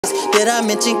Did I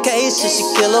mention Keisha? She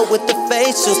kill her with the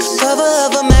facials. Cover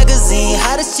of a magazine,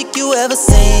 hottest chick you ever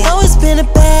seen. Always been the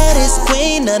baddest,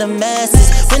 queen of the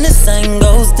masses. When the sun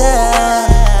goes down,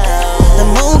 the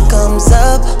moon comes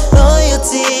up.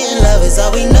 Loyalty and love is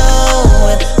all we know,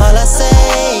 and all I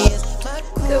say is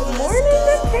good morning,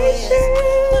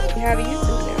 Acacians. We have a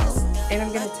YouTube now, and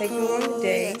I'm gonna take you on the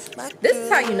day. This is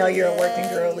how you know you're a working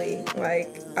girly. Like,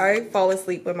 I fall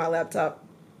asleep with my laptop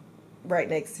right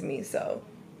next to me, so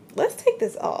let's take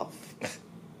this off.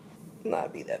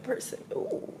 Not be that person.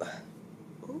 Ooh.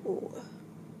 Ooh.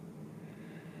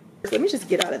 Let me just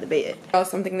get out of the bed.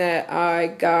 Something that I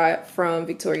got from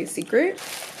Victoria's Secret.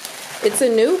 It's a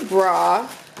new bra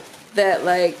that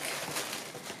like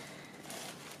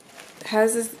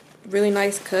has this really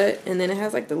nice cut, and then it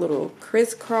has like the little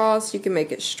crisscross. You can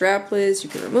make it strapless. You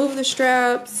can remove the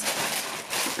straps,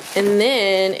 and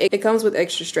then it comes with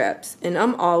extra straps. And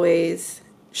I'm always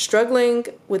struggling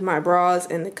with my bras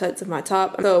and the cuts of my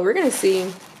top, so we're gonna see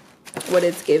what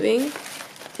it's giving.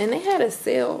 And they had a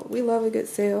sale. We love a good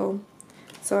sale.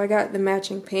 So I got the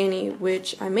matching panty,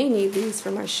 which I may need these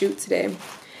for my shoot today.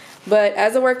 But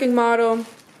as a working model,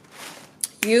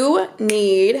 you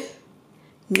need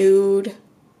nude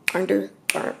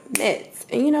undergarments.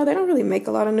 And you know, they don't really make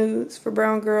a lot of nudes for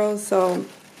brown girls, so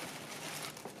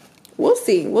we'll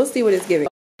see. We'll see what it's giving.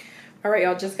 All right,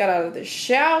 y'all, just got out of the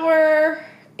shower,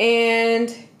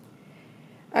 and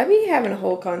I be having a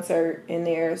whole concert in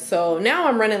there, so now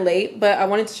I'm running late, but I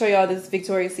wanted to show y'all this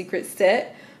Victoria's Secret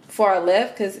set before I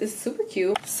left because it's super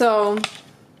cute. So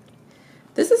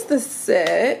this is the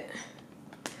set,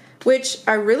 which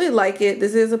I really like it.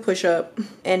 This is a push-up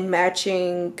and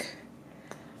matching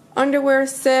underwear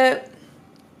set.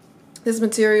 This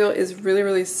material is really,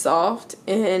 really soft,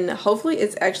 and hopefully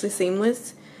it's actually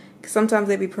seamless, because sometimes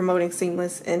they be promoting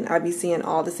seamless and I be seeing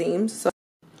all the seams.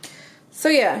 So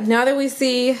yeah, now that we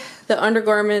see the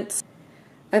undergarments,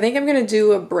 I think I'm gonna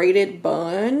do a braided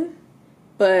bun,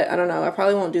 but I don't know, I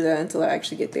probably won't do that until I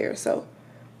actually get there. So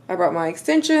I brought my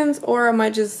extensions, or I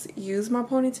might just use my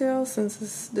ponytail since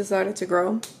it's decided to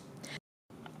grow.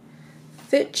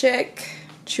 Fit check,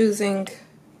 choosing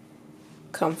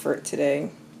comfort today.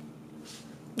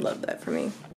 Love that for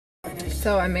me.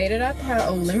 So I made it out the house.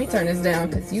 Oh, let me turn this down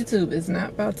because YouTube is not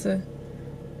about to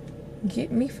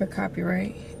get me for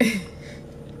copyright.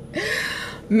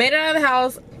 Made it out of the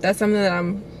house. That's something that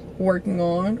I'm working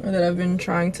on, or that I've been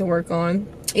trying to work on.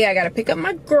 Yeah, I gotta pick up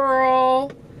my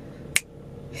girl,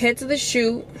 head to the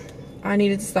shoot. I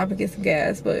needed to stop and get some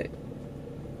gas, but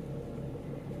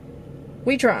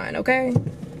we trying, okay?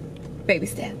 Baby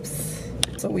steps.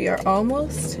 So we are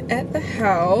almost at the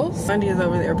house. Thandi is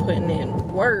over there putting in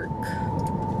work.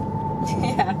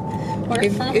 Yeah, work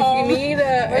if home.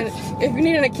 If you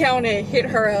need an accountant, hit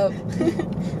her up.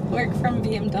 Work from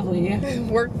BMW.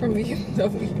 Work from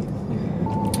BMW.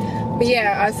 But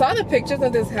yeah, I saw the pictures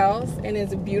of this house and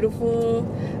it's beautiful.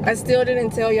 I still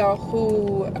didn't tell y'all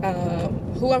who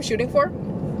I'm shooting for,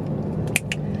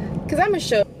 because I'm gonna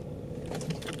show.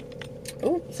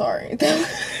 Oh, sorry.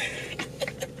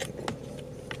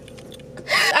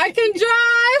 I can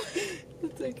drive.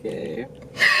 It's okay.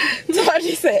 That's what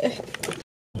she said.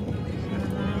 I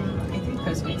think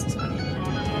Postmates is funny.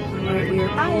 Alright, we are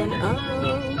pulling up.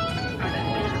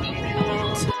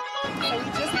 So we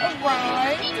just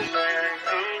arrived.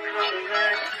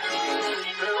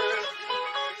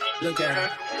 Look at her.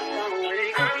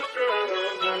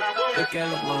 Look at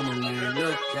her mama, man.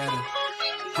 Look at her.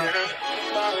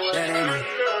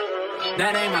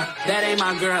 That ain't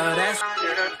my girl. That's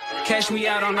catch me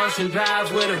out on Ocean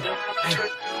Drive with her. Hey,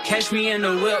 catch me in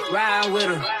the whip, ride with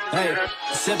her. Hey,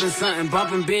 sipping something,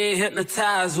 bumping big,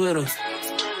 hypnotized with her.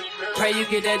 Pray you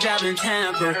get that job in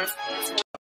Tampa.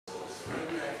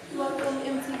 Welcome,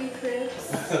 MTV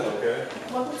Cribs. Okay.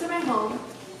 Welcome to my home.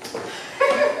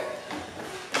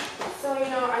 So, you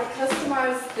know, I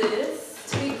customized this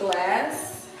to be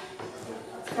glass.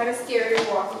 It's kind of scary to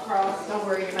walk across. Don't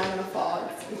worry, you're not gonna fall.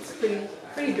 It's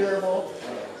pretty durable.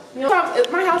 You know,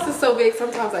 my house is so big,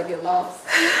 sometimes I get lost.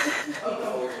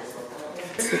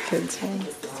 It's the kids' home.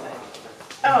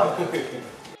 Oh.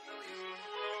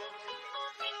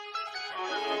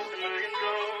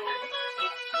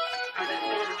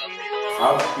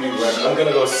 I'll be right. I'm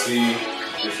gonna go see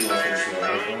if she wants to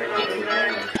smell.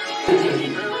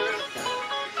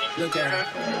 Look at her.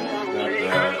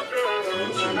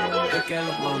 Look at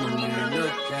her mama, man.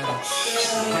 Look at her.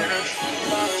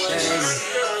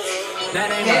 That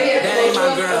ain't my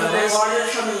girl. That's Water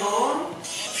coming on.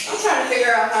 I'm trying to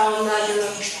figure out how I'm not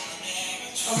gonna.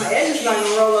 Oh, my edge is not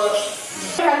gonna roll up.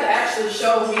 You have to actually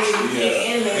show me to get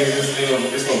in there.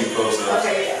 It's gonna be close up.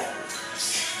 Okay, yeah.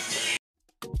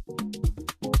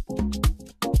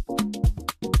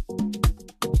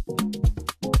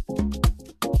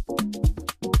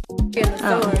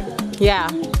 on. Yeah.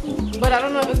 But I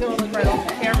don't know if it's gonna look right on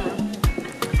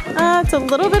camera. It's a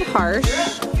little bit harsh.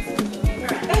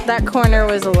 That corner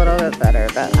was a little bit better,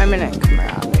 but I'm gonna come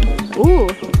around. Ooh.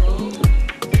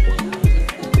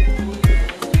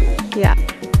 Yeah.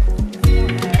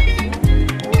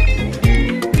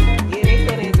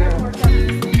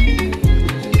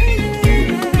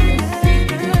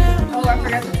 Oh, I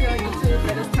forgot to tell you too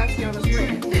that it's Tatiana's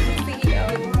friend, CEO.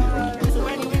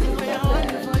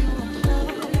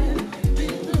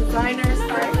 Designer,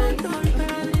 stylist,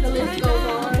 the list goes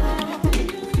on.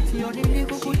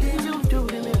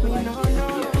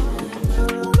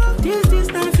 This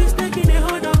distance is taking a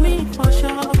hold of me for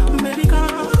sure. Baby, come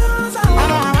on. I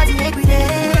want to make me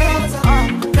dance. Girl,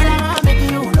 I want to make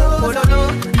you low. Oh, no, no.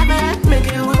 I want to make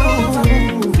you low.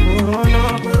 Oh, no.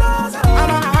 I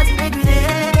want to make me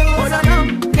dance. Oh, no, no.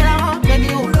 Girl, I want to make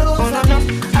you low. Oh, no, no.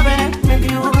 I want to make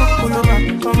you low. Pull over.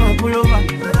 Come on, pull over.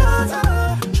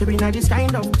 Should be not this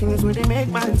kind of things where they make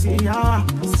man see ya.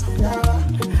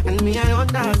 And me, I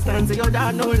understand. So your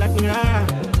dad know like me.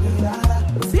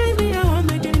 See me, I want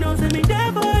to make you know. Say me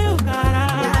there for you,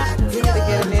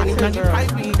 cara.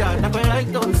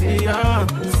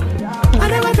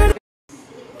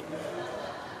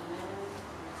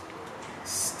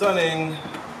 Stunning.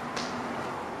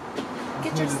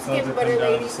 Get your Just skin come butter,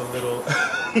 down ladies. just a little.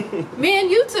 Me and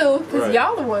you too, because Right.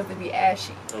 y'all the ones that be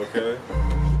ashy. Okay.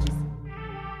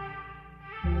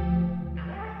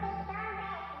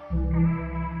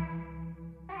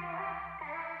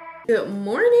 Good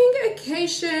morning,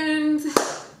 Acacians.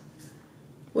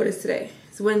 What is today?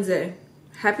 It's Wednesday.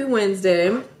 Happy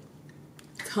Wednesday.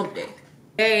 It's hump day.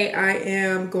 Today I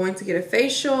am going to get a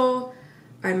facial.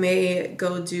 I may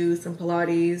go do some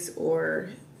Pilates or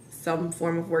some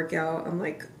form of workout. I'm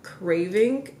like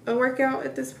craving a workout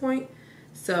at this point.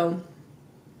 So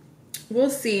we'll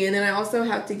see. And then I also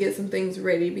have to get some things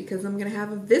ready because I'm gonna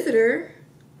have a visitor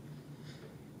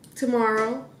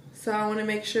tomorrow. So I want to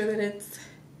make sure that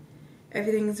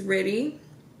everything's ready.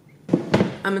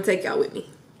 I'm gonna take y'all with me.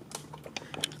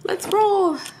 Let's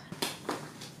roll.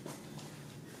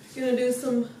 Gonna do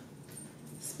some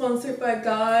sponsored by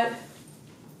God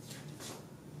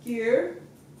gear.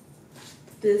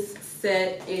 This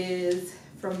set is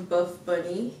from Buff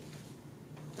Bunny.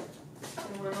 I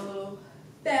want a little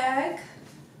bag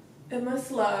and my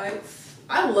slides.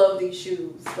 I love these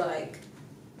shoes, like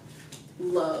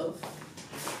love.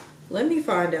 Let me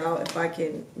find out if I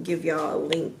can give y'all a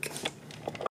link.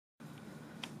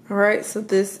 All right, so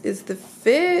this is the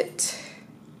fit.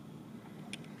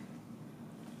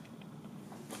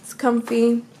 It's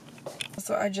comfy.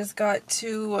 So I just got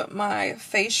to my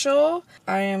facial.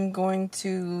 I am going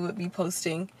to be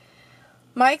posting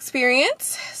my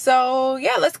experience. So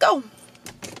yeah, let's go.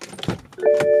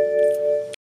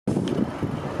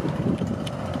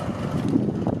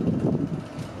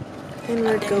 And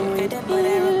we're going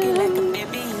in.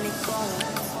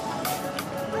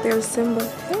 There's Simba.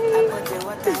 Hey.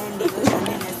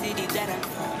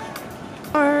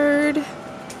 Hard.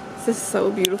 This is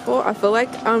so beautiful. I feel like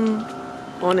I'm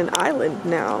on an island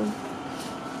now.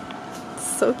 It's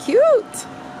so cute.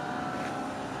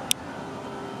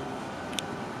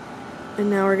 And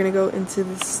now we're gonna go into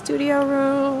the studio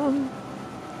room.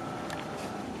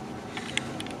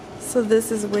 So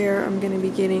this is where I'm gonna be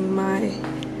getting my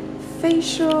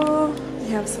facial. We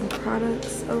have some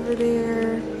products over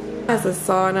there. Has a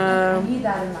sauna. I need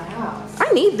that in my house.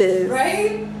 I need this.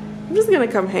 Right? I'm just gonna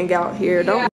come hang out here.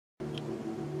 Don't.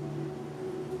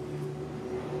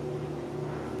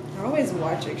 I always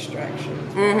watch Extraction.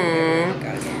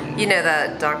 You know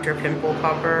that Dr. Pimple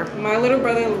Popper? My little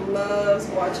brother loves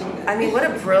watching that. I mean, what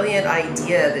a brilliant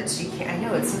idea that she can. I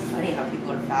know, it's so funny how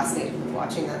people are fascinated with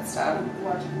watching that stuff.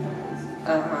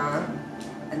 Uh-huh.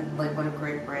 And like, what a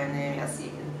great brand name. Yes, you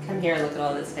can come here and look at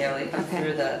all this hair. Like, Okay.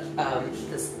 through the,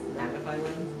 this magnifying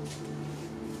lens.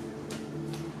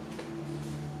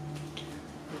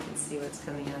 You can see what's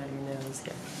coming out of your nose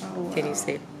here. Oh, wow. Can you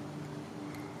see?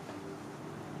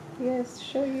 Yes,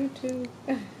 show you too.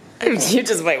 You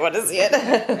just might want to see it.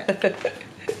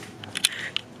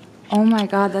 Oh my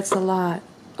god, that's a lot.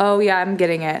 Oh yeah, I'm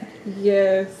getting it.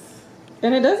 Yes.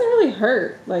 And it doesn't really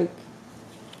hurt. Like,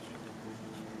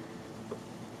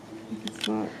 it's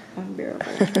not unbearable.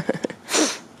 I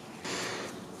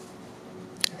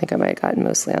think I might have gotten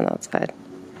mostly on that side.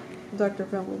 Dr.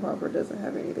 Pimple Popper doesn't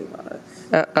have anything on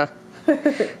us.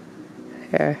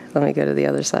 Here, let me go to the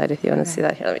other side if you want to see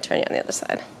that. Here, let me turn you on the other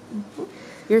side.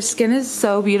 Your skin is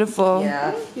so beautiful.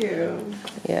 Yeah. Thank you.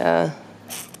 Yeah.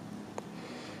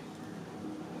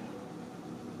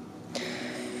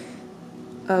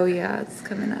 Oh yeah, it's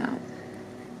coming out.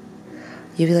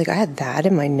 You'd be like, I had that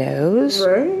in my nose?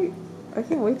 Right? I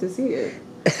can't wait to see it.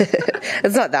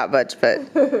 It's not that much, but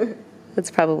it's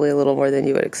probably a little more than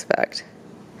you would expect.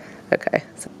 Okay.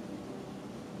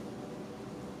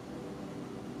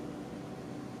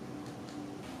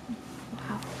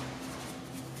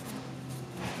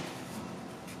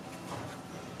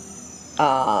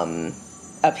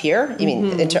 Up here? You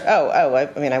mean,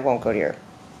 I mean, I won't go to your,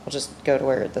 I'll just go to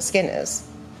where the skin is.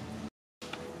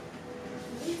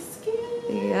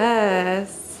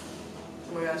 Yes.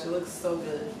 Oh my gosh, it looks so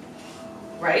good.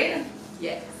 Right?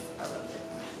 Yes, I love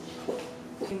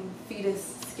it.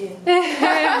 Fetus skin.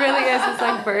 It really is. It's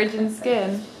like virgin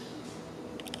skin.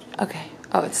 Okay.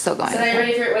 Oh, it's still going. So now you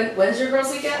ready for it? When's your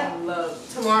girls' weekend? I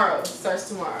love tomorrow. Starts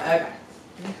tomorrow. Okay.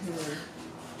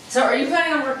 So are you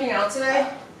planning on working out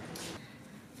today?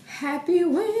 Happy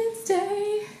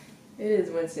Wednesday. It is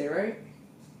Wednesday, right?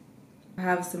 I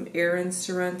have some errands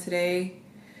to run today.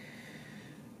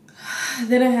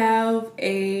 Then I have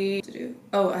I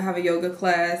have a yoga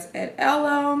class at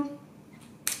ALO.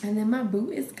 And then my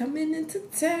boo is coming into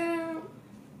town.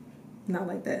 Not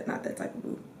like that, not that type of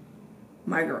boo.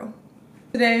 My girl.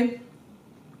 Today,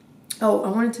 I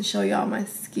wanted to show y'all my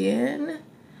skin.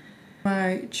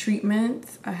 My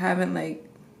treatments. I haven't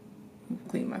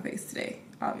cleaned my face today,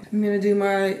 obviously. I'm gonna do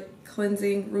my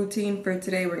cleansing routine for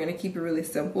today. We're gonna keep it really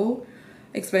simple,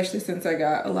 especially since I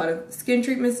got a lot of skin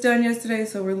treatments done yesterday.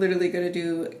 So we're literally gonna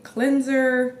do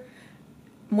cleanser,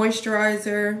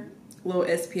 moisturizer, a little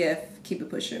SPF, keep it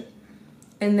pushing.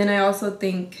 And then I also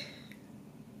think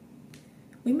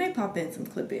we may pop in some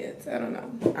clip-ins. I don't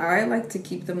know. I like to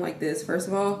keep them like this. First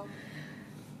of all,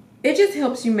 it just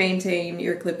helps you maintain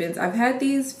your clip-ins. I've had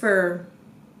these for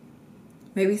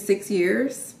maybe 6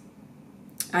 years.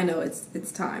 I know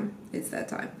it's time. It's that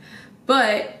time.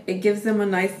 But it gives them a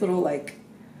nice little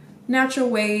natural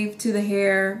wave to the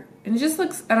hair. And it just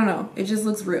looks, I don't know, it just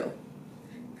looks real.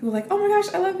 People are like, oh my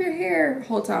gosh, I love your hair.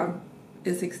 Whole time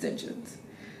it's extensions.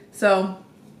 So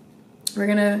we're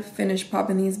gonna finish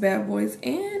popping these bad boys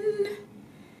in.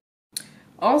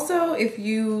 Also, if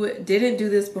you didn't do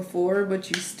this before, but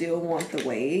you still want the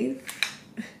wave,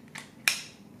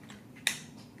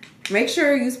 make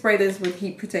sure you spray this with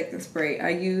heat protectant spray. I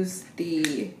use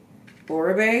the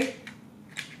Oribe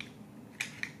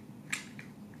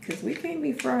because we can't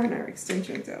be frying our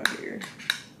extensions out here.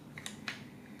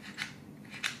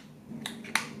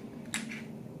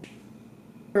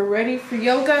 We're ready for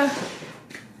yoga.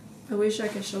 I wish I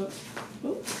could show.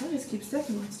 Oh, I just keep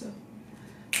stepping on stuff.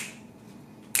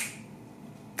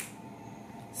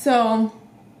 So,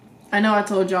 I know I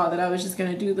told y'all that I was just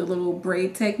gonna do the little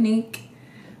braid technique,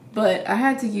 but I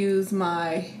had to use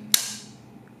my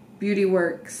Beauty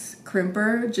Works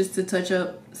crimper just to touch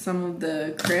up some of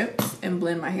the crimps and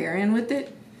blend my hair in with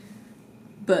it.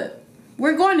 But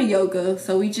we're going to yoga,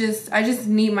 so I just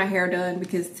need my hair done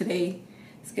because today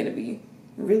it's gonna be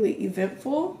really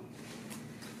eventful.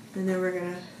 And then we're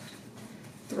gonna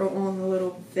throw on the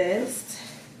little vest.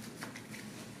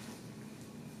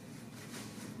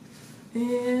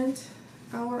 And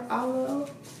our aloe.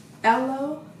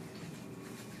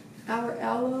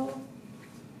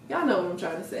 Y'all know what I'm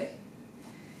trying to say.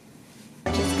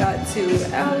 I just got to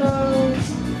ALO.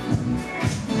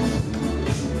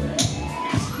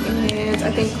 And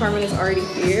I think Carmen is already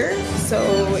here.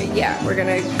 So yeah, we're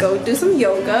gonna go do some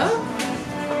yoga.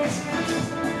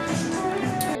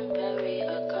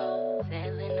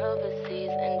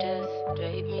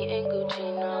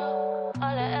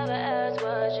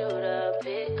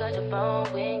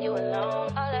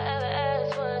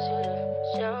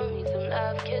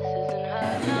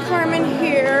 Carmen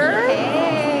here.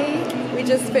 Hey. We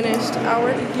just finished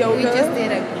our yoga. We just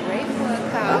did a great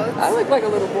workout. I look like a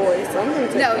little boy, so I'm gonna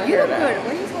take my you hair look down. good.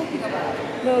 What are you talking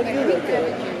about? No, you look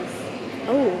good.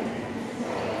 Oh.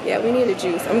 Yeah, we need a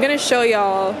juice. I'm gonna show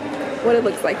y'all what it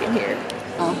looks like in here.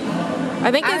 Oh.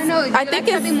 I think it's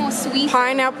something more sweet.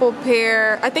 Pineapple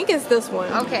pear. I think it's this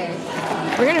one. Okay.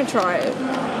 We're gonna try it.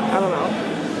 I don't know.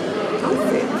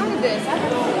 Let's see. Look at this.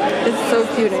 It's so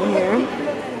cute in here.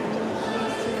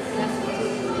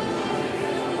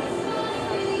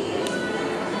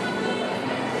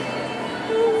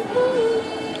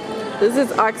 This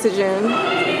is Oxygen,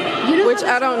 which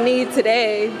I don't need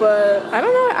today, but I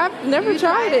don't know. I've never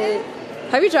tried it.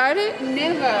 Have you tried it?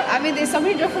 Never. I mean, there's so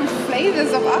many different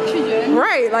flavors of Oxygen.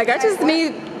 Right. Like I just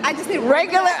need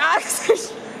regular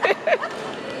Oxygen.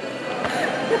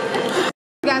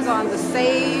 You guys are on the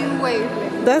same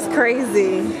wavelength. That's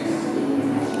crazy.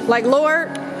 Like,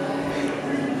 Lord.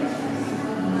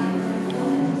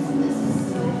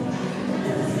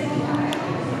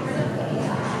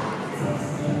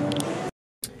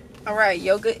 All right,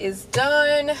 yoga is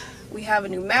done. We have a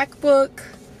new MacBook.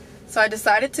 So I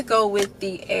decided to go with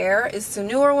the Air. It's the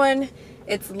newer one.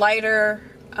 It's lighter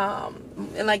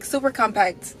and like super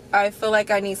compact. I feel like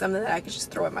I need something that I can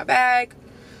just throw in my bag.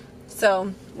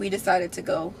 So we decided to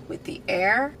go with the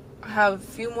Air. I have a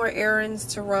few more errands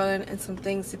to run and some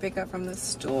things to pick up from the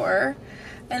store.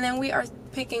 And then we are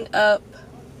picking up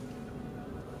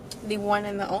the one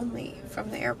and the only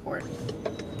from the airport.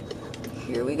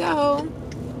 Here we go.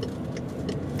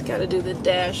 Gotta do the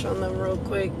dash on them real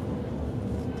quick.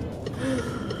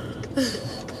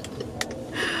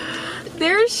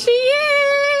 There she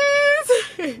is!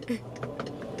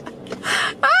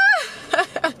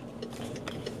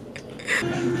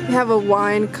 We have a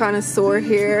wine connoisseur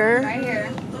here. Right here.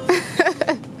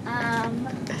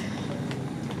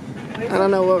 I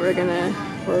don't know what we're gonna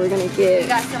get. We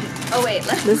got some. Oh wait,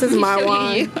 This is my show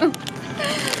wine. you.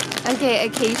 Okay,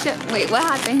 Acacia. Wait, what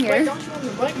happened here? Wait, don't show me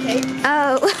what cake.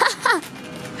 Oh.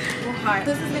 Well, hi.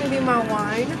 This is gonna be my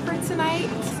wine for tonight.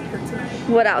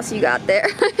 What else you got there?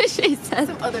 She said.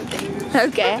 Some other things.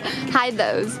 Okay, hide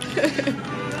those.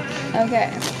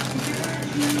 Okay.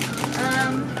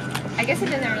 I guess it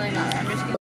doesn't really matter. I'm just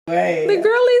gonna. The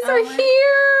girlies are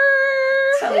here.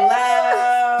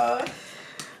 Hello.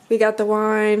 We got the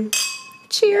wine.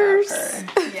 Cheers.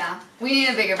 Yeah, we need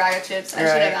a bigger bag of chips. I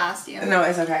should have asked you. No,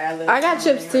 it's okay. I got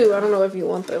chips too. I don't know if you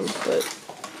want them, but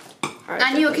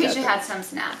I knew Acacia had some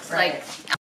snacks. Right. Like,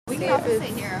 we can also sit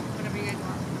here, whatever you guys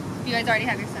want. You guys already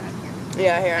have your setup here.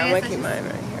 Yeah, here. I'm I gonna guess keep that's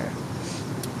mine right here.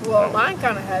 well, mine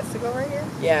kind of has to go right here.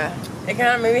 Yeah. It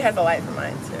kind of maybe has a light for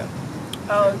mine too.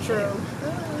 Oh, true.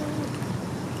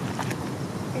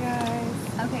 Hey guys.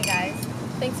 Okay, guys.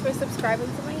 Thanks for subscribing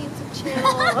to my YouTube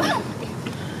channel.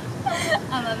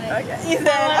 I love it. Okay. You said.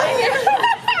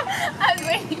 I was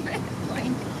waiting for the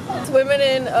point. Swimming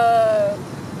in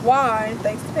wine,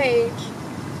 thanks to Paige.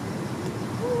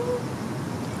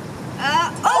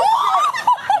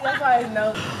 That's why I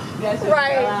know.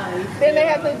 Right. Then they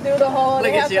have to do the whole.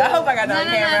 Look at you. I hope I got that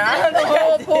on camera. I The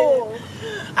whole pool.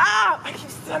 Ah! I keep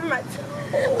stubbing my toe.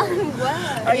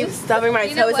 What? Are you stubbing my You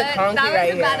toe? know It's what? a conky That was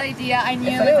right a bad here. idea. I knew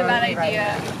It's it was a bad conky right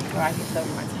idea. here. Oh, I keep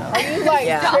stubbing my toe. Are you like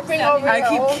Yeah. tripping over I your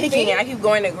keep own kicking feet? it. I keep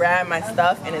going to grab my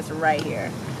stuff, and it's right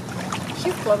here.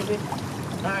 She's clumsy.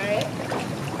 Alright.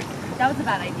 That was a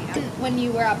bad idea. When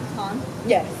you were at Pecan.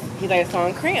 Yes. He's like, it's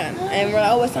on crayon. And we're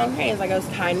like, oh, what's on crayon? It's like, it's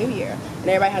Thai New Year. And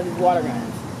everybody has these water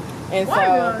guns. And so,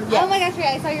 yeah. Oh my gosh,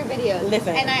 I saw your videos.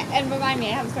 Listen. And remind me,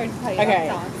 I haven't started to tell you Okay,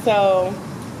 about the song. so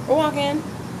we're walking,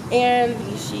 and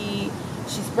she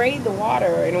sprayed the water,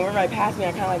 and whenever I passed me,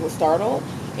 I kind of like was startled,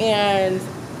 and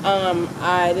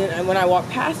I didn't. When I walked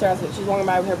past her, she was walking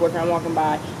by with her boyfriend. I'm walking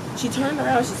by. She turned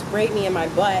around, she sprayed me in my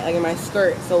butt, like in my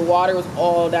skirt, so water was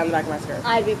all down the back of my skirt.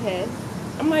 I'd be pissed.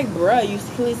 I'm like, bruh, you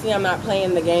clearly see I'm not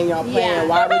playing the game y'all playing. Yeah.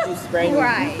 Why would you spray me?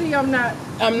 Right. See, I'm not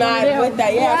I'm not with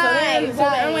that. Yeah. Right, so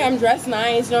then I'm like, I'm dressed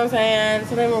nice, you know what I'm saying?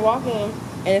 So then we're walking,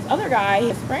 and this other guy,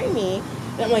 he sprayed me,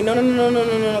 and I'm like,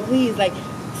 no, please, like,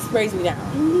 sprays me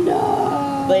down.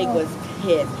 No. Blake was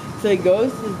pissed. So he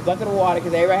goes to this bucket of water,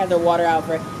 because everybody has their water out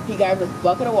for it. He grabs this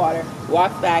bucket of water,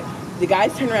 walks back. The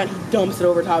guys turn around, he dumps it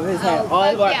over top of his head. All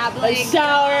his water. yeah, Like, Blake.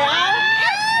 shower.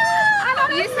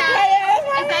 You said,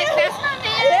 that's my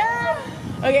man.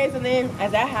 Yeah. Okay, so then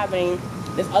as that happening,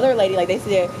 this other lady, like they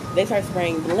start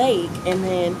spraying Blake, and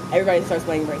then everybody starts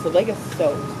spraying Blake. So Blake is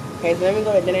soaked. Okay, so then we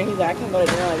go to dinner, and he's like, I can't go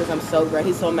to dinner like this, I'm soaked, right?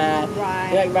 He's so mad.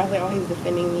 Right. Like, Brad's like, oh, he's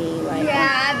defending me. Like,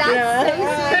 Yeah, that's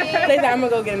so sweet. They said, I'm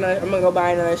gonna go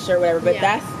buy another shirt, whatever. But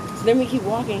Yeah. so then we keep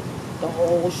walking the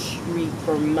whole street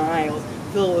for miles,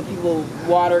 filled with people with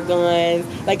water guns.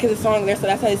 Like, cause the song there, so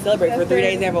that's how they celebrate. For 3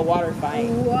 days they have a water fight.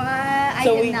 What? I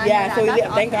So did we, not yeah, know so we that. get,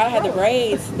 That's thank God I had the awesome.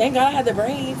 braids. Thank God I had the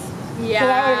braids. Yeah. So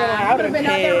I would have been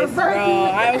out there pissed, bro.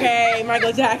 reversing. Okay,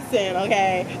 Michael Jackson,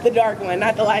 okay. The dark one,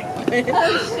 not the light one.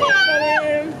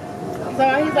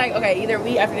 So he's like, okay, either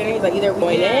we, after dinner, he's like, either we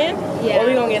going in or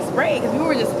we gonna get sprayed, because people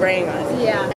were just spraying us.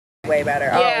 Yeah. Way better.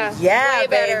 Yeah, Oh, yeah, way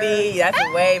better. baby. That's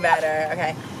way better.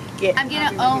 Okay. I'm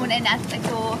gonna own an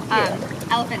ethical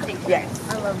elephant sanctuary. Yes.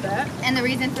 I love that. And the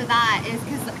reason for that is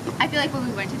because I feel like when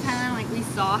we went to Thailand, like we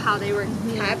saw how they were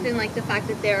kept, and like the fact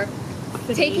that they're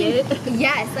taking,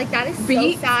 yes, like that is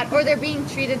Beat. so sad, or they're being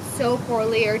treated so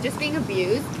poorly, or just being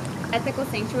abused. Ethical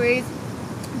sanctuaries,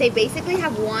 they basically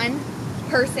have one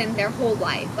person their whole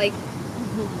life, like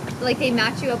they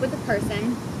match you up with a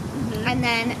person, and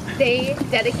then they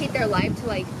dedicate their life to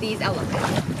like these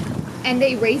elephants. And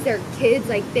they raise their kids,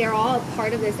 like they're all a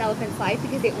part of this elephant's life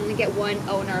because they only get one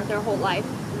owner their whole life.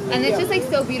 And it's just like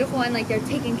so beautiful, and like they're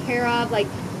taken care of, like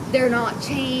they're not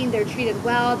chained, they're treated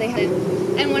well.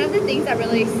 And one of the things that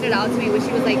really stood out to me was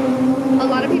she was like, a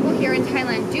lot of people here in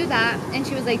Thailand do that, and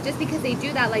she was like, just because they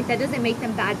do that, like that doesn't make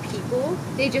them bad people.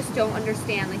 They just don't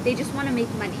understand. Like they just want to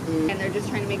make money, and they're just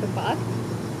trying to make a buck.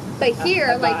 But here,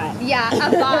 a bot. They're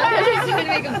just trying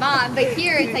to make a bot. But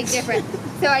here, it's like different.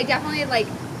 So I definitely like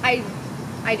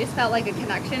I just felt like a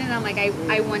connection, and I'm like, I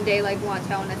one day like want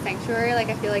to own a sanctuary. Like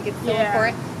I feel like it's so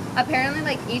important. Apparently,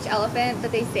 like each elephant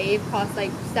that they save costs like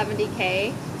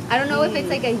 $70K. I don't know if it's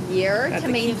like a year to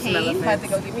maintain. I have to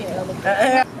go get me an elephant.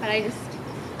 But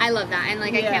I love that, and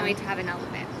like I can't wait to have an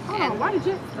elephant. Oh, why did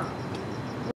you stop?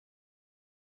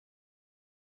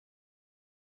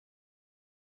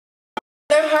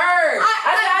 They're hurt.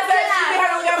 I said she be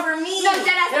having to look out for me. No,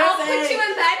 deadass. I'll put you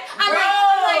in bed. I'm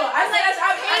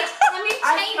let me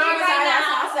change you right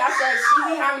now. I said she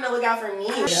be having to look out for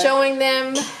me. Showing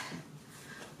them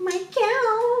my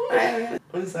gown.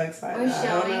 I'm so excited. We're I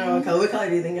don't showing. know what color. What color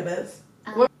do you think it is?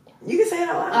 You can say it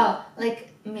out loud. Oh, like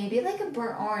maybe like a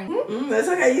burnt orange. That's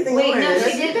okay. You think Wait, orange. no,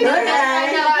 she did pick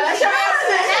That's your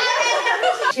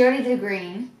answer. She already did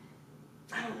green.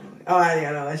 I don't know. Oh, I think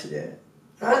I know what she did.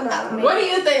 I don't know. What do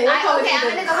you think? What color Okay, I'm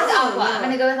gonna go with aqua. I'm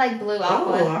gonna go with like blue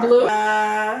aqua. Blue.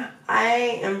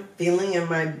 I am feeling in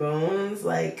my bones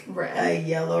like Red. a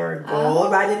yellow or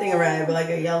gold. But I didn't think of red, but like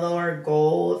a yellow or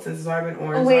gold since it's already been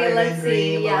orange, Wait, already let's been green,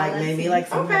 see. but Yeah, like let's maybe see. like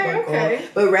some type of gold.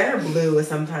 But red or blue is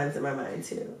sometimes in my mind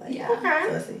too. Like, Yeah. Okay.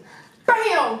 So let's see.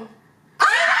 Bam.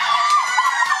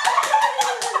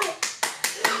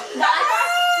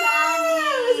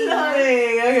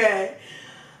 Stunning. Okay.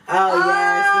 Oh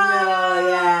yes, the middle.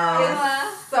 Yeah.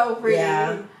 It's so pretty.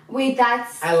 Yeah. Wait,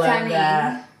 that's I love stunning.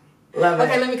 that. Love it.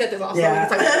 Okay, let me cut this off. Yeah.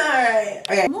 So we can talk about it. All right.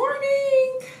 Okay. Good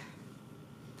morning.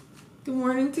 Good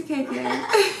morning to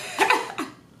KK.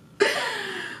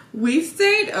 We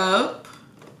stayed up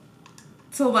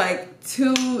till like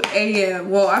 2 a.m.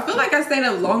 Well, I feel like I stayed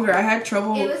up longer. I had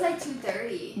trouble. It was like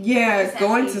 2:30. Yeah,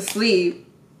 going to sleep.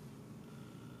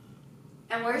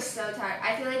 And we're so tired.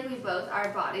 I feel like we both, our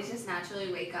bodies just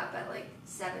naturally wake up at like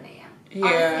 7 a.m.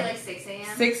 Yeah. Honestly, like 6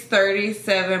 a.m.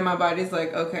 6:37. My body's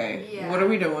like, okay, Yeah. what are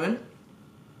we doing?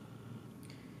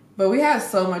 But we had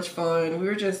so much fun. We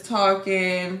were just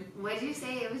talking. What did you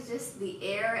say? It was just the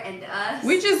air and us.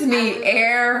 We just need and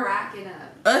air. cracking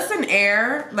up. Us and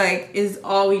air, like, is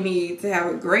all we need to have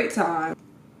a great time.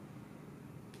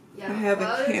 Yeah, I have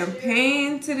a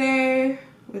campaign today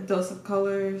with Dose of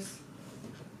Colors.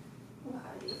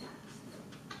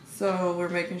 So we're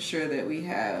making sure that we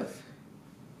have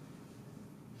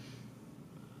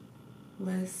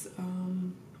less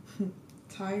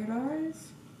tired eyes.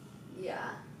 Yeah.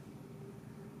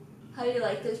 How do you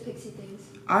like those pixie things?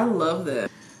 I love them.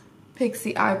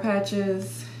 Pixie eye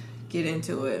patches. Get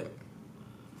into it.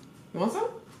 You want some?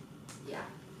 Yeah.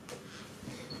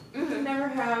 I never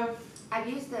have I've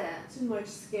used the too much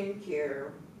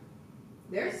skincare.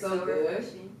 They're so so good.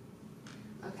 refreshing.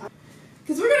 Okay.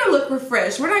 Because we're going to look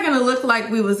refreshed. We're not going to look like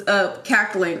we was up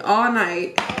cackling all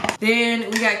night. Then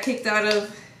we got kicked out of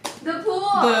The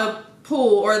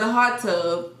pool. or the hot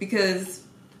tub because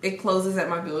it closes at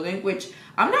my building, which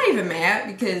I'm not even mad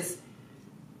because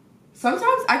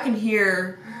sometimes I can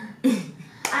hear...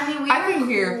 I mean, I can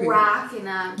hear were people. cracking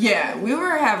up. Yeah, we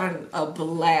were having a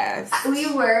blast.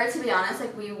 We were, to be honest,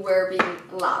 like we were being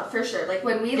loud for sure. Like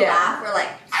when we Yeah. laugh, we're like,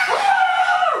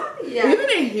 yeah. Even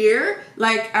in here,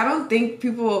 like, I don't think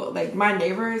people, like, my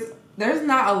neighbors, there's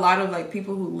not a lot of, like,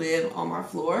 people who live on my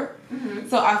floor. Mm-hmm.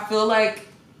 So I feel like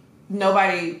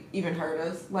nobody even heard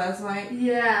us last night.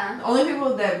 Yeah. The only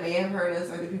people that may have heard us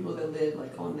are the people that live,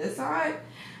 like, on this side.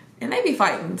 And they be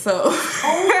fighting, so.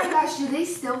 Oh my gosh, do they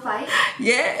still fight?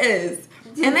 Yes.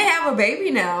 And they have a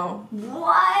baby now.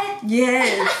 What?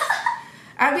 Yes.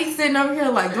 I be sitting over here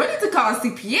like, do I need to call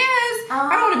CPS? I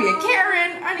don't want to be a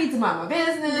Karen. I need to mind my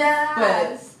business.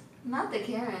 Yes. Not the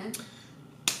Karen.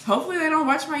 But hopefully they don't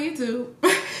watch my YouTube.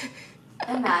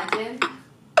 Imagine.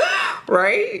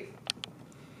 Right?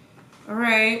 All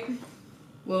right.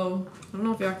 Well, I don't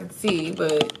know if y'all can see,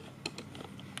 but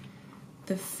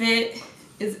the fit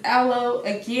is ALO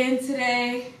again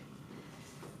today.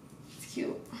 It's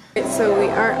cute. So we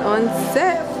are on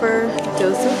set for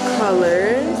Dose of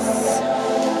Colors.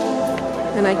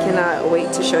 And I cannot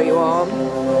wait to show you all.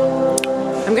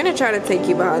 I'm gonna try to take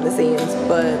you behind the scenes,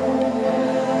 but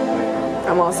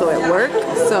I'm also at work,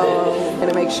 so I'm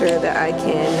gonna make sure that I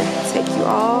can take you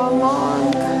all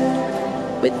along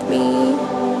with me.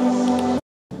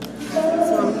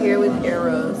 So I'm here with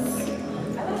Eros,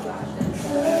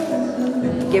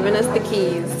 giving us the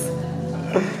keys.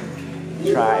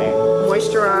 Try.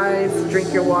 Moisturize,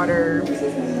 drink your water,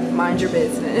 mind your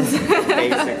business.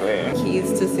 Basically.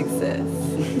 Keys to success.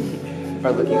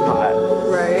 Or looking hot.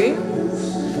 Right?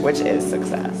 Which is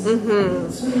success.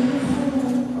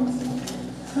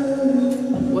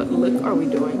 What look are we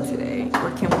doing today?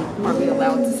 Or are we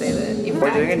allowed to say that? Even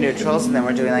We're doing a neutrals and then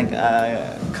we're doing like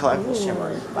a colorful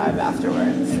shimmer vibe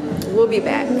afterwards. We'll be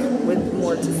back with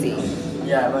more to see.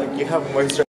 Yeah, like you have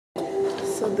moisture.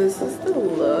 So this is the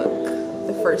look.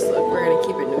 The first look. We're gonna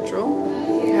keep it neutral.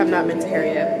 I have not been to hair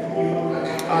yet,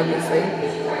 obviously.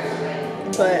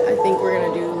 But I think we're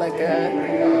gonna do like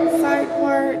a side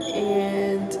part,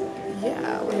 and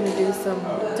yeah, we're gonna do some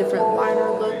different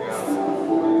liner looks.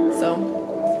 So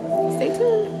stay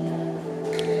tuned.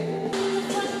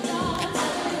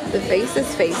 The face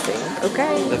is facing,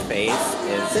 okay? The face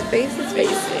The face is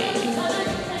facing.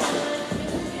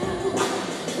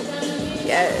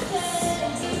 Yes.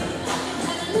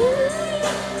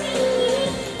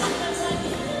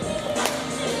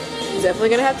 Definitely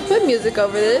gonna have to put music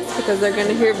over this because they're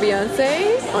gonna hear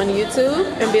Beyonce on YouTube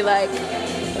and be like,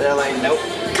 they're like, nope.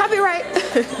 Copyright.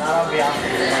 Not on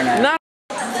Beyonce. Not.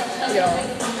 Y'all,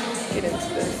 get into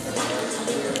this.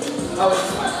 Oh,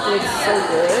 it's so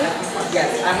good. Yes,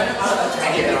 I'm gonna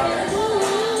get it on there.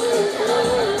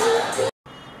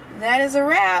 That is a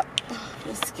wrap.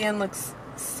 The skin looks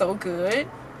so good.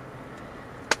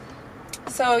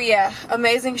 So yeah,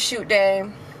 amazing shoot day.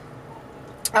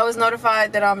 I was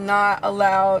notified that I'm not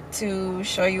allowed to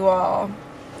show you all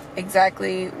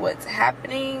exactly what's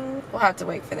happening. We'll have to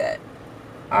wait for that.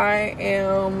 I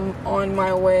am on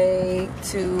my way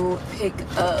to pick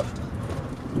up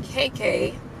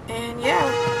KK, and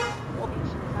yeah,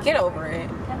 get over it.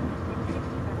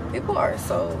 People are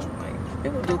so, like,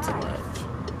 people do too much.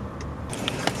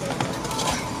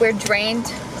 We're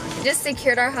drained. Just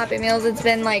secured our Happy Meals. It's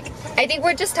been like, I think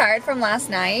we're just tired from last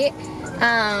night.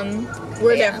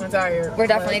 We're definitely tired. We're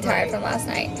definitely tired from last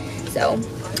night. So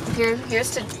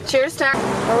here's to cheers to.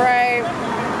 All right.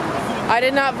 I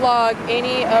did not vlog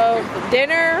any of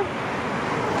dinner.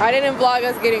 I didn't vlog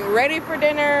us getting ready for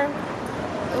dinner,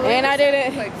 and I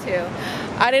didn't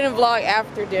vlog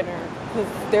after dinner because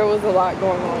there was a lot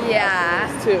going on. Yeah.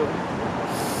 Too.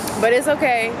 But it's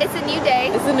okay. It's a new day.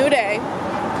 It's a new day.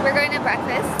 We're going to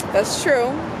breakfast. That's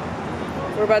true.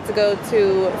 We're about to go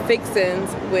to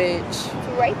Fixin's, which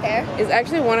right there is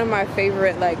actually one of my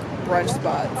favorite like brunch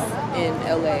spots in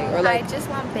LA. Or like I just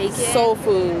want bacon. Soul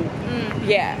food.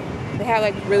 Yeah. They have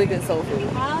like really good soul food.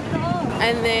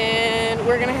 And then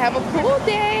we're gonna have a cool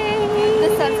day.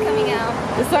 The sun's coming out.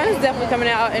 The sun is definitely coming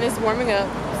out and it's warming up.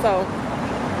 So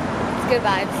it's good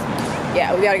vibes.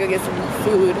 Yeah, we gotta go get some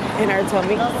food in our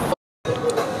tummy.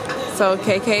 So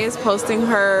KK is posting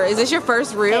her, is this your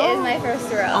first reel? It is my first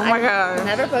reel. Oh my god. I've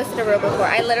never posted a reel before.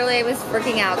 I literally was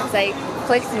freaking out because I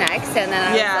clicked next and then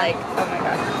I was like, oh my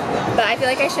god. But I feel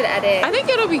like I should edit. I think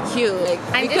it'll be cute. Like,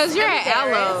 because you're at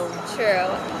ALO. True.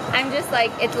 I'm just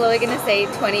like, it's literally gonna say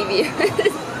 20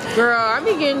 views. Girl, I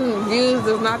be getting views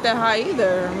that's not that high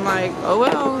either. I'm like, oh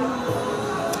well.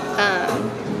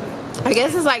 I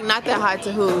guess it's like not that high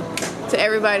to who? To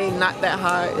everybody, not that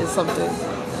high is something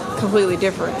completely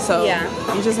different. So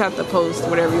yeah, you just have to post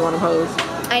whatever you want to post.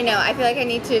 I know. I feel like I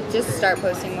need to just start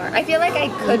posting more. I feel like I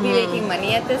could be making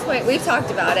money at this point. We've talked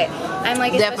about it. I'm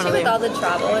like, especially with all the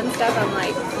travel and stuff, I'm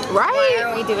like, why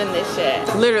aren't we doing this shit?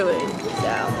 Literally.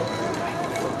 So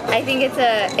I think it's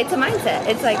a mindset.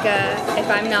 It's like if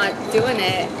I'm not doing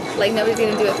it, like nobody's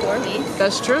gonna do it for me.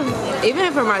 That's true.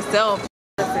 Even for myself.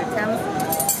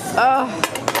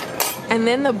 And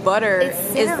then the butter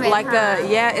is like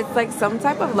it's like some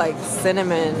type of like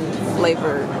cinnamon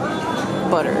flavored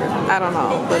butter. I don't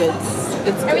know, but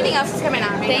it's everything else is coming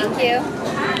out. Thank you.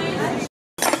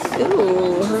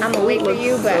 Ooh, I'm gonna wait for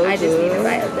you, but so I just need a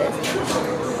bite of this.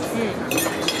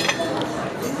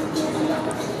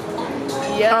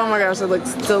 Yeah. Oh my gosh, it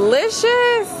looks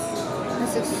delicious.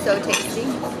 This looks so tasty.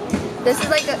 This is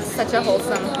like such a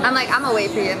wholesome. I'm like, I'm gonna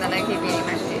wait for you, and then I keep eating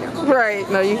my potato. Right?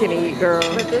 No, you can eat, girl.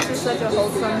 But this is such a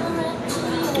wholesome.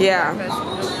 Yeah.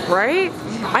 Breakfast. Right?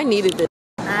 I needed this.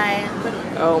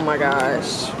 Oh my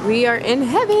gosh, we are in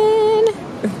heaven.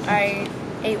 I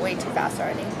ate way too fast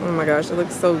already. Oh my gosh, it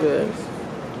looks so good.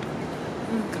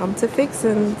 Come to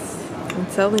Fixin's. I'm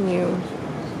telling you,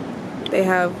 they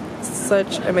have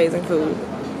such amazing food.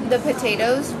 The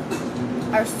potatoes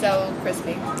are so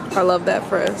crispy. I love that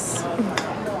for us.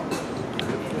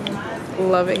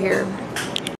 Love it here.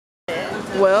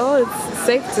 Well, it's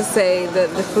safe to say that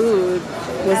the food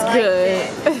was good.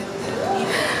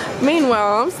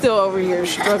 Meanwhile, I'm still over here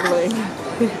struggling.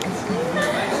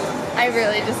 I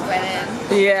really just went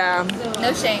in. Yeah.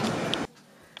 No shame.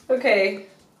 Okay.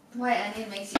 Why onion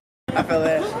makes you I feel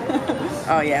it.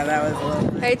 Oh yeah, that was a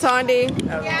little. Hey, Thandi.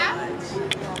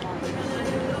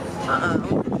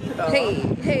 Hey,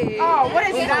 hey. Oh, what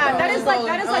is that? That is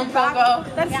like back.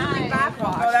 That's really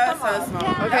backwash. Oh, that was so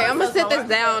small. Okay, I'm gonna sit this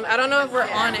down. I don't know if we're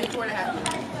on it.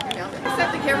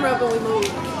 Set the camera up when we move.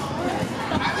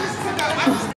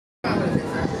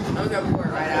 I'm gonna pour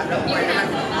it right out. Don't worry.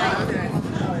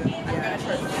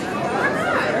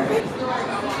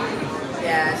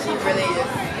 Yeah, she really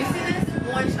just. You see this?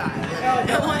 One shot. That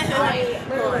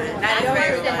is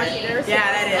very bad.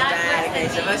 Yeah, that is bad. Okay,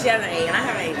 so, but she hasn't ate, and I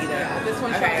haven't ate either. This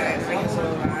one. Okay, making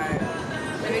sure.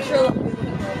 Make sure.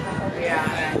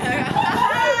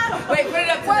 Yeah. Wait, put it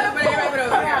up. Put it over here.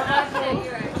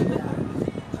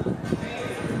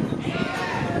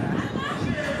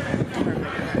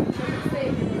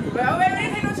 But oh wait, we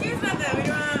didn't take no cheese nothing. We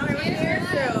doing cheers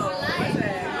too. What's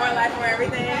it? More life, more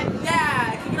everything.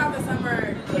 Yeah, kick it off the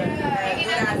summer. Alright.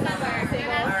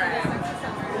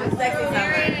 Sexy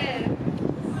summer.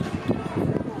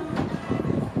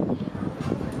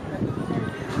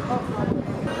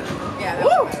 Yeah, that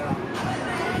was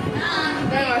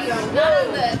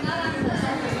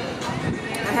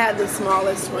I had the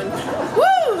smallest one.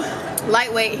 Woo!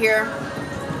 Lightweight here.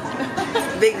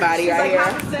 big body right here.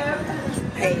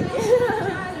 Hey.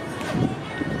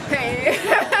 Hey.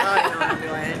 Oh, I know what I'm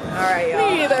doing. Alright, y'all.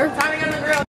 Me either. Time to go to the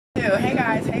grill too. Hey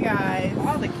guys, hey guys.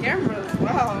 All the cameras,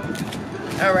 wow.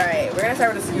 Alright, we're gonna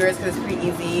start with the skewers because it's pretty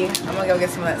easy. I'm gonna go get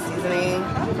some of that seasoning.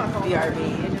 BRB.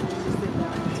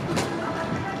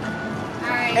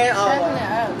 Alright, And olive.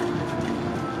 up.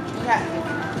 Okay.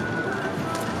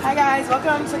 Hi guys,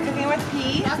 welcome to Cooking with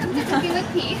Pete. Welcome to Cooking with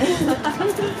Pete.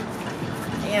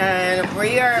 And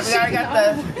we already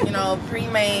got the,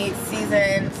 pre-made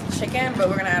seasoned chicken, but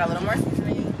we're gonna add a little more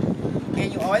seasoning.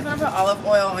 And you always wanna put olive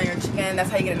oil on your chicken. That's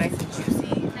how you get it nice and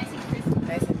juicy. Nice and crispy.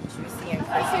 Nice and juicy and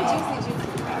crispy. Juicy.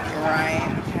 Right.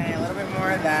 Okay, a little bit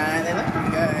more of that. They look pretty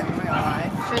good. I'm not gonna lie.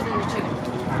 Sugar your chicken.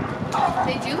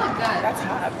 They do look good. That's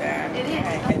hot up there. It is.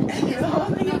 Okay. It's hot.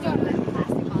 No, don't put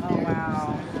plastic on there. Oh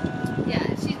wow. Yeah,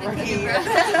 she's the cooking girl.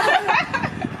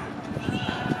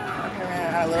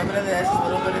 A little bit of this, a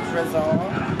little bit of drizzle.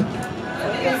 I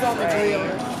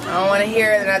don't want to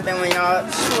hear nothing when y'all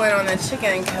chewing on the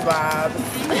chicken kebab.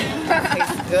 It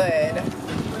tastes good.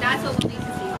 That's what we'll need to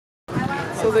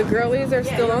see. So the girlies are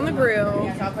still on the grill.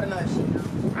 Yeah, so I'll put another sheet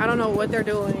down. I don't know what they're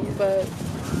doing, but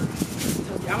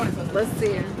let's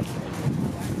see.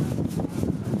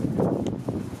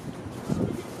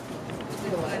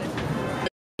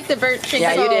 The burnt chicken.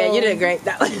 Yeah, you did great.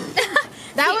 That one.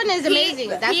 That one is amazing.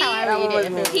 That's how I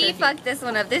read it. He fucked this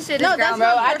one up. This shit is No, that's Bro,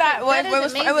 not I thought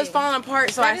perfect. it was falling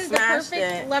apart, so That I is the smashed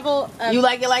perfect it. level of You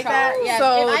like it like that? Yeah,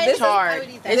 So if I this had hard. I would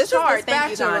eat that. It's hard. the Thank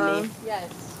you, spatula. Thandi. Yes.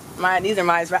 These are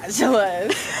my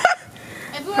spatulas.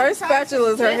 Her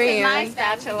spatula's her This is my hand.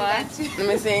 spatula. Let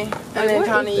me see. And then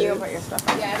Connie, you can put your stuff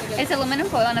on. It's aluminum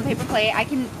foil on a paper plate. I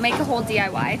can make a whole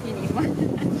DIY if you need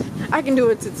one. I can do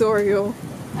a tutorial.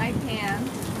 I can.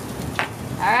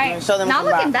 All right. Show them Not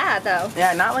some looking back. bad though.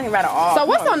 Yeah, not looking bad at all. So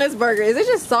what's on this burger? Is it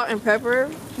just salt and pepper?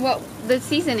 Well, the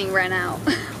seasoning ran out.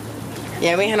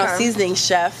 Yeah, we ain't had no seasoning,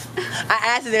 chef. I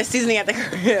asked if there's seasoning at the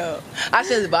grill. I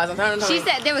should have bought some. She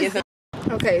said there was.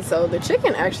 Okay, so the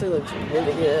chicken actually looks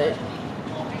really good.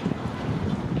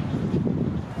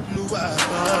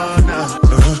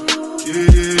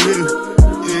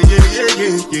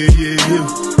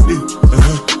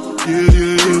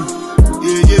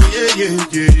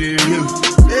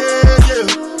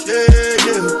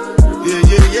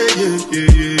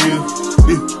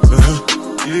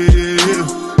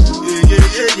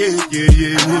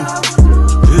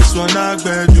 This one I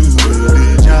better do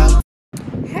it,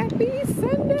 Happy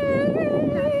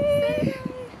Sunday!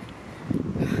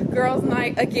 Girls'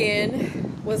 night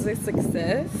again was a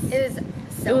success. It was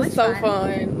so It was much so fun.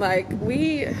 fun. Like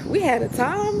we had a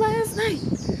time last night.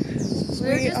 We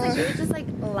were just like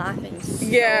laughing so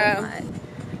much.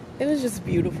 It was just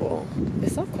beautiful.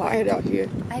 It's so quiet out here.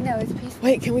 I know, it's peaceful.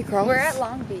 Wait, can we cross? We're at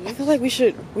Long I Beach. feel like we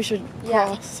should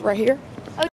cross right here.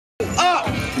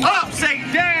 Up, say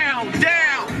down, middle,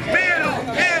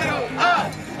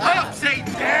 up, say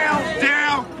down,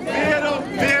 middle,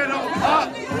 up.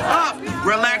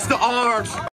 Relax the arms.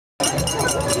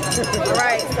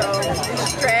 Alright, so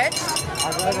stretch.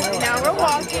 Now we're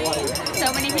walking.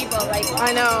 So many people, like.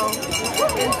 I know.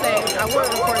 Insane. I would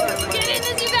record them. Get in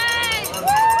this, you guys!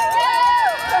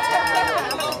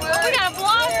 We got a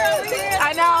vlogger over here. I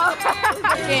know.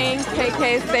 KK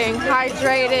staying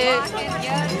hydrated.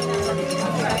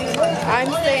 I'm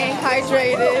staying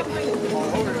hydrated.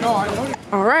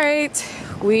 All right,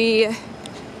 we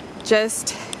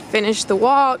just finished the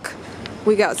walk.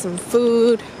 We got some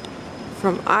food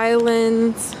from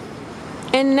Islands.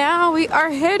 And now we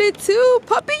are headed to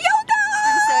puppy yoga!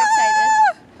 I'm so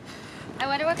excited. I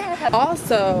wonder what kind of puppy.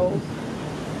 Also,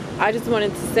 I just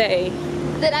wanted to say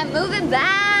that I'm moving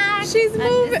back. She's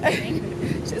moving.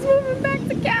 She's moving back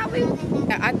to Cali.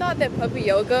 I thought that puppy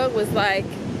yoga was like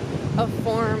a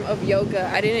form of yoga.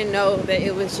 I didn't know that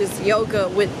it was just yoga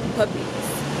with puppies.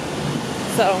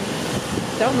 So,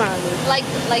 don't mind me. Like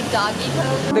doggy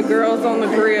pose? The girls on the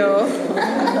grill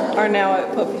are now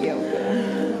at puppy yoga.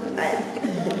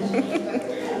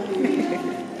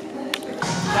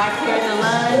 Back here in the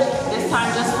lunch, this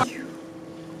time just for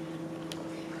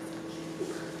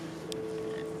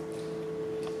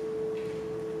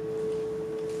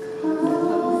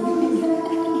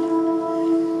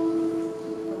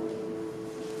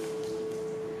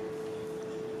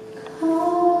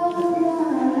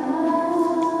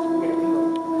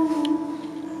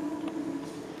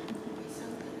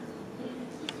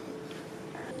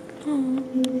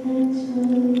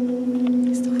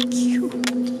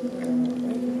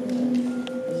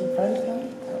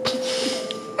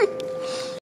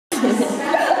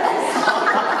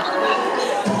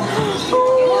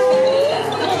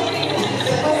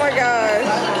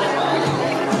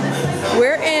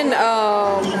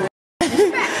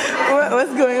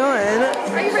What's going on?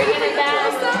 Are you ready for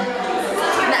that?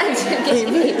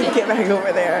 Get back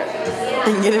over there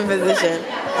and get in position.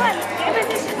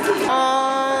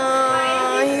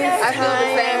 Oh, I feel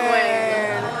the same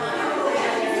way.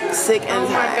 Sick and oh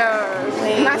my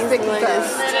gosh. Not sick and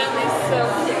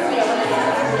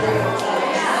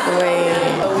Wait.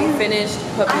 So we finished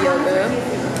puppy yoga.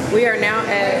 We are now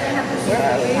at, where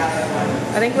are we?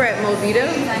 I think we're at Movida.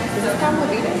 Is this called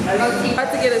Movida?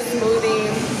 About to get a smoothie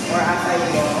or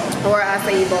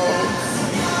acai bowl.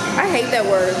 I hate that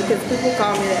word because people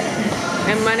call me that.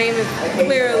 And my name is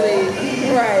clearly,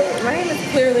 my name is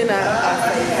clearly not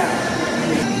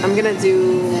acai. I'm gonna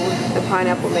do the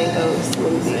pineapple mango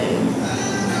smoothie.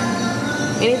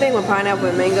 Anything with pineapple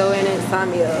and mango in it,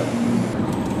 sign me up.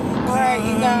 Alright,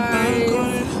 you guys.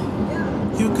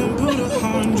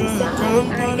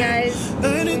 Alright guys, we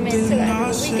made it to the end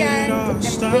of the weekend.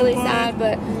 I'm really sad,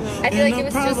 but I feel like it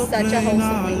was just such a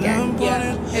wholesome weekend.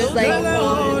 Yeah. It was like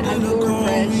fun. I feel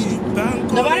refreshed.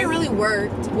 Nobody really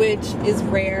worked, which is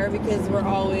rare because we're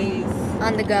always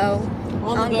on the go.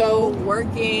 On the go,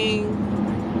 working.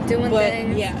 Doing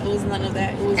things. Yeah, it was none of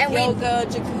that. It was and yoga,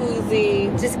 jacuzzi.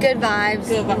 Just good vibes.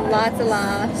 Good vibes. Lots of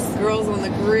laughs. Girls on the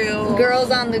grill. Girls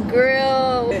on the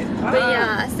grill. But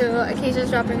yeah, so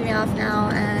Acacia's dropping me off now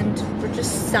and we're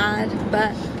just sad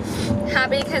but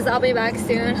happy because I'll be back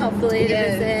soon, hopefully to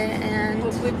visit and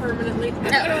hopefully permanently.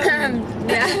 Yeah.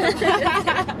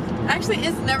 Actually,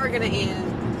 it's never gonna end.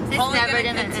 It's only never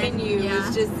gonna continue.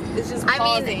 Yeah. It's just I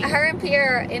pausing. mean, her and P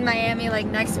are in Miami like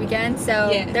next weekend, so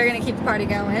they're gonna keep the party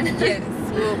going. Yes,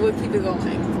 we'll keep it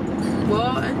going.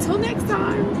 Well, until next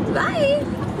time. Bye.